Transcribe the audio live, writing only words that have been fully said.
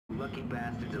Lucky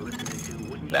bastards are listening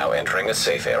to. Now entering a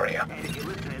safe area. And if you're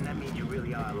listening, that means you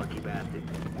really are a lucky bastard.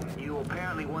 You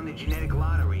apparently won the genetic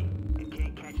lottery and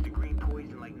can't catch the green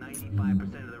poison like 95%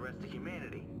 of the rest of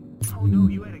humanity. Oh no,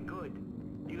 you had it good.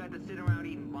 You got to sit around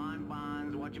eating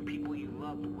bonbons, watching people you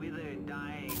loved wither and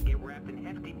die and get wrapped in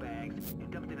hefty bags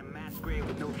and dumped in a mass grave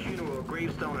with no funeral or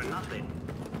gravestone or nothing.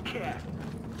 Yeah,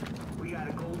 we got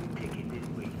a golden ticket,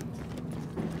 didn't we?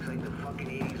 It's like the fucking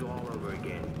 80s all over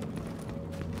again.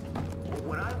 But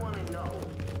what I want to know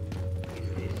is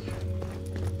this.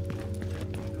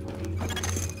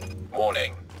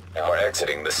 Warning. You are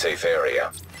exiting the safe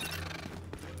area.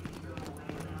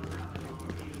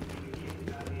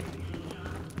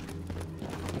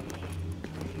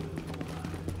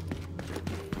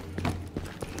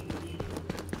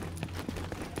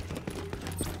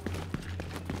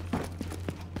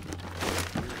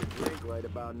 Right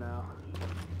about now.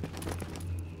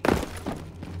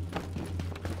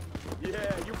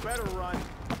 Yeah, you better run.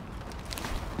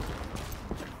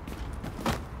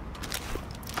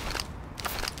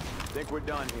 Think we're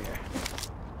done here.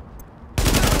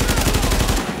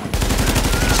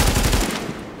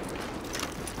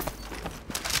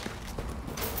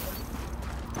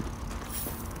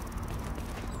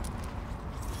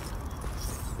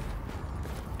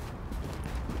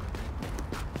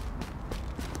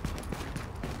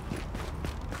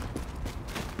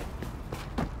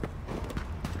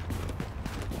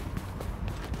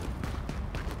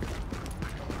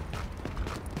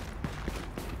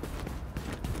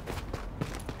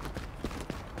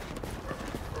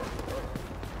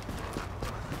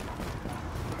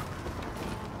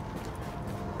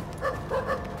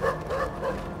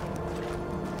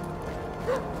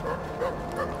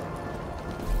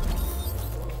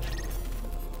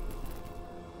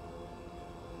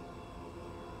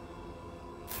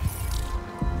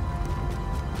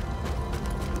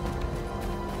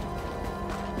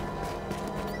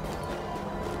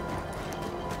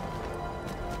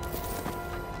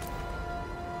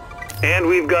 And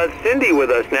we've got Cindy with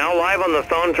us now, live on the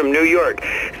phone from New York.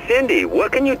 Cindy,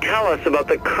 what can you tell us about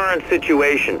the current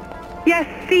situation? Yes,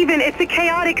 Stephen, it's a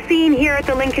chaotic scene here at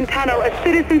the Lincoln Tunnel as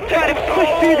citizens try to push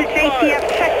through the JTF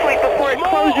checkpoint before it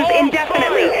closes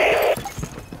indefinitely.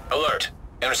 Alert.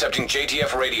 Intercepting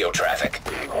JTF radio traffic.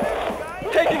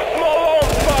 Taking small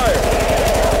arms fire!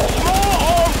 Small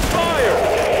arms fire!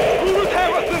 Who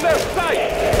have us in their sight?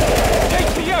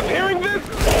 JTF hearing this?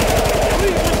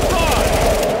 Please respond!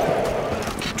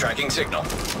 Tracking signal.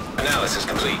 Analysis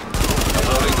complete.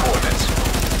 Uploading coordinates.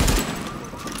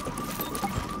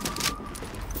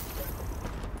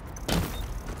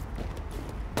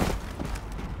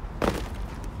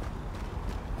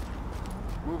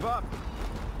 Move up.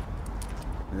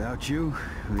 Without you,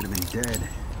 we'd have been dead.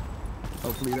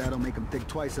 Hopefully that'll make them think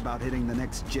twice about hitting the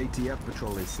next JTF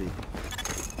patrol they see.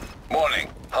 Warning.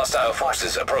 Hostile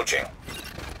forces approaching.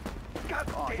 We've got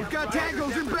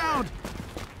tangos inbound!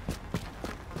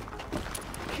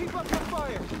 Keep up your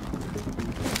fire!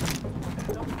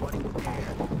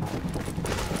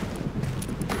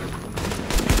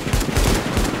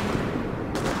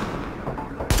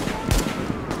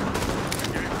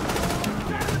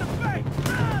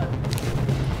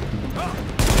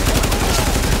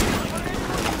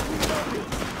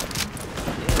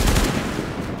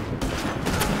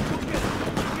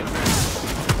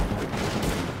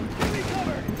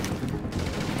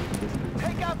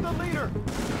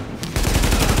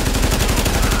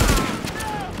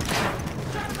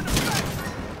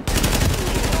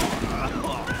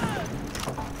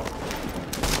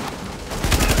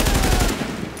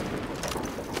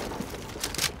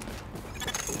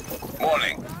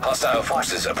 Warning. Hostile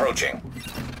forces approaching.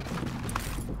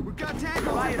 We've got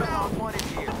tangos inbound! One in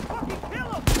here. Fucking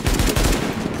kill him!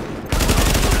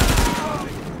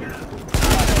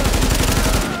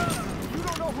 You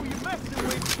don't know who you're messing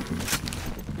with.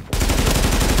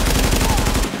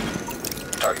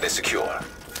 Target is secure.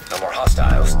 No more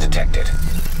hostiles detected.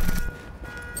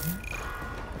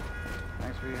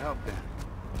 Thanks for your help, Dan.